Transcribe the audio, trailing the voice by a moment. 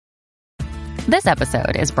This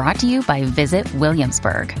episode is brought to you by Visit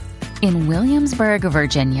Williamsburg. In Williamsburg,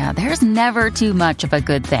 Virginia, there's never too much of a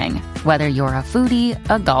good thing. Whether you're a foodie,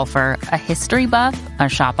 a golfer, a history buff, a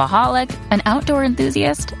shopaholic, an outdoor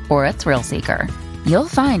enthusiast, or a thrill seeker, you'll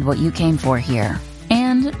find what you came for here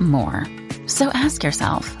and more. So ask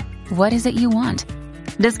yourself, what is it you want?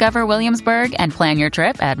 Discover Williamsburg and plan your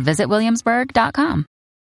trip at visitwilliamsburg.com.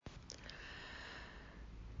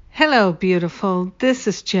 Hello, beautiful. This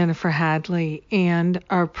is Jennifer Hadley, and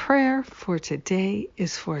our prayer for today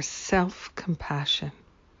is for self-compassion.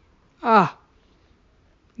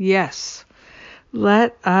 Yes.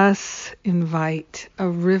 Let us invite a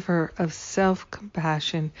river of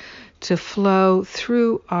self-compassion to flow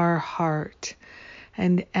through our heart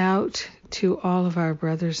and out to all of our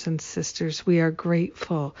brothers and sisters. We are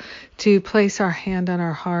grateful to place our hand on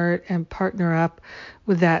our heart and partner up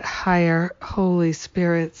with that higher Holy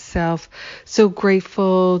Spirit self. So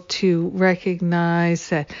grateful to recognize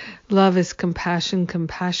that love is compassion,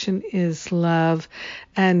 compassion is love,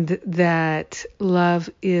 and that love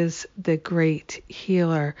is the great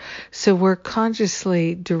healer. So we're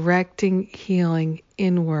consciously directing healing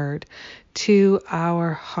inward to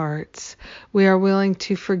our hearts. We are willing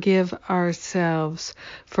to forgive ourselves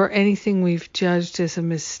for anything we've judged as a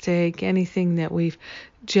mistake, anything that we've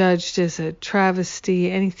judged as a travesty,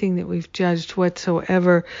 anything that we've judged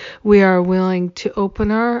whatsoever. We are willing to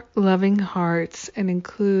open our loving hearts and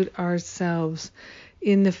include ourselves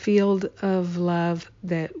in the field of love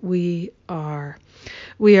that we are.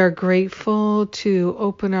 We are grateful to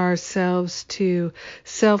open ourselves to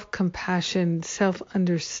self-compassion,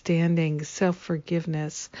 self-understanding,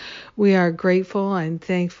 self-forgiveness. We are grateful and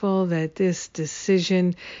thankful that this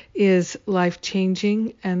decision is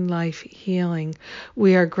life-changing and life-healing.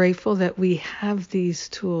 We are grateful that we have these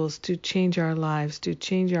tools to change our lives, to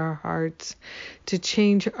change our hearts, to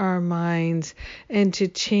change our minds, and to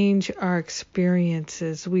change our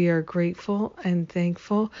experiences. We are grateful and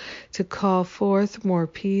thankful to call forth more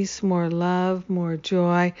peace, more love, more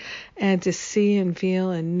joy, and to see and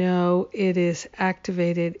feel and know it is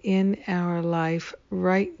activated in our life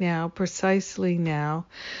right now, precisely now.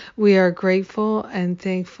 We are grateful and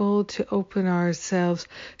thankful to open ourselves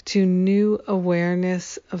to new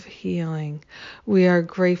awareness of healing. We are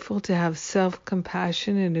grateful to have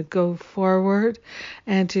self-compassion and to go forward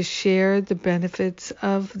and to share the benefits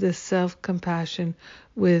of the self-compassion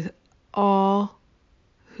with all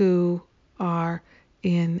who are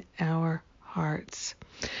in our hearts.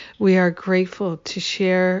 We are grateful to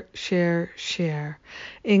share.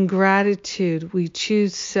 In gratitude, we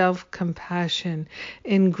choose self-compassion.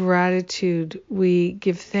 In gratitude, we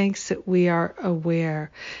give thanks that we are aware.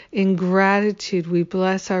 In gratitude, we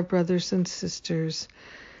bless our brothers and sisters.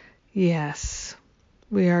 Yes,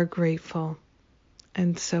 we are grateful.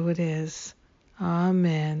 And so it is.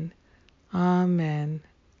 Amen. Amen.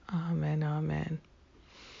 Amen. Amen.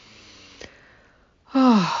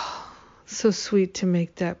 Oh, so sweet to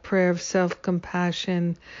make that prayer of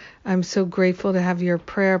self-compassion. I'm so grateful to have your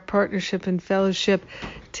prayer partnership and fellowship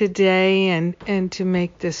today and to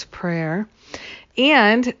make this prayer.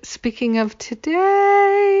 And speaking of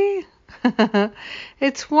today,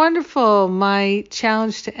 it's wonderful. My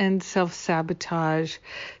challenge to end self-sabotage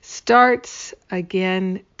starts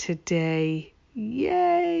again today.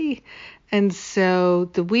 Yay! And so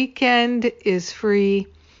the weekend is free.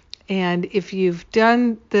 And if you've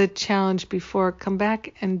done the challenge before, come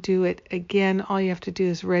back and do it again. All you have to do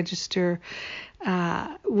is register.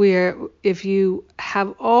 If you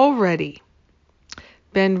have already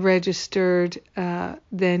been registered,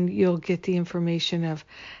 then you'll get the information of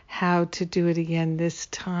how to do it again this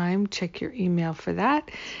time. Check your email for that.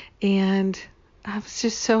 And I was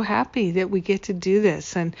just so happy that we get to do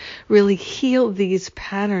this and really heal these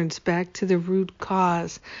patterns back to the root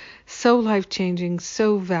cause. So life-changing,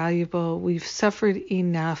 so valuable. We've suffered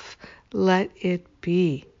enough. Let it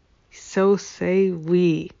be. So say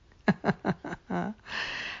we.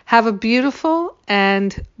 Have a beautiful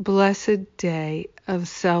and blessed day of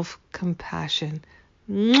self-compassion.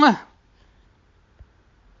 Mwah!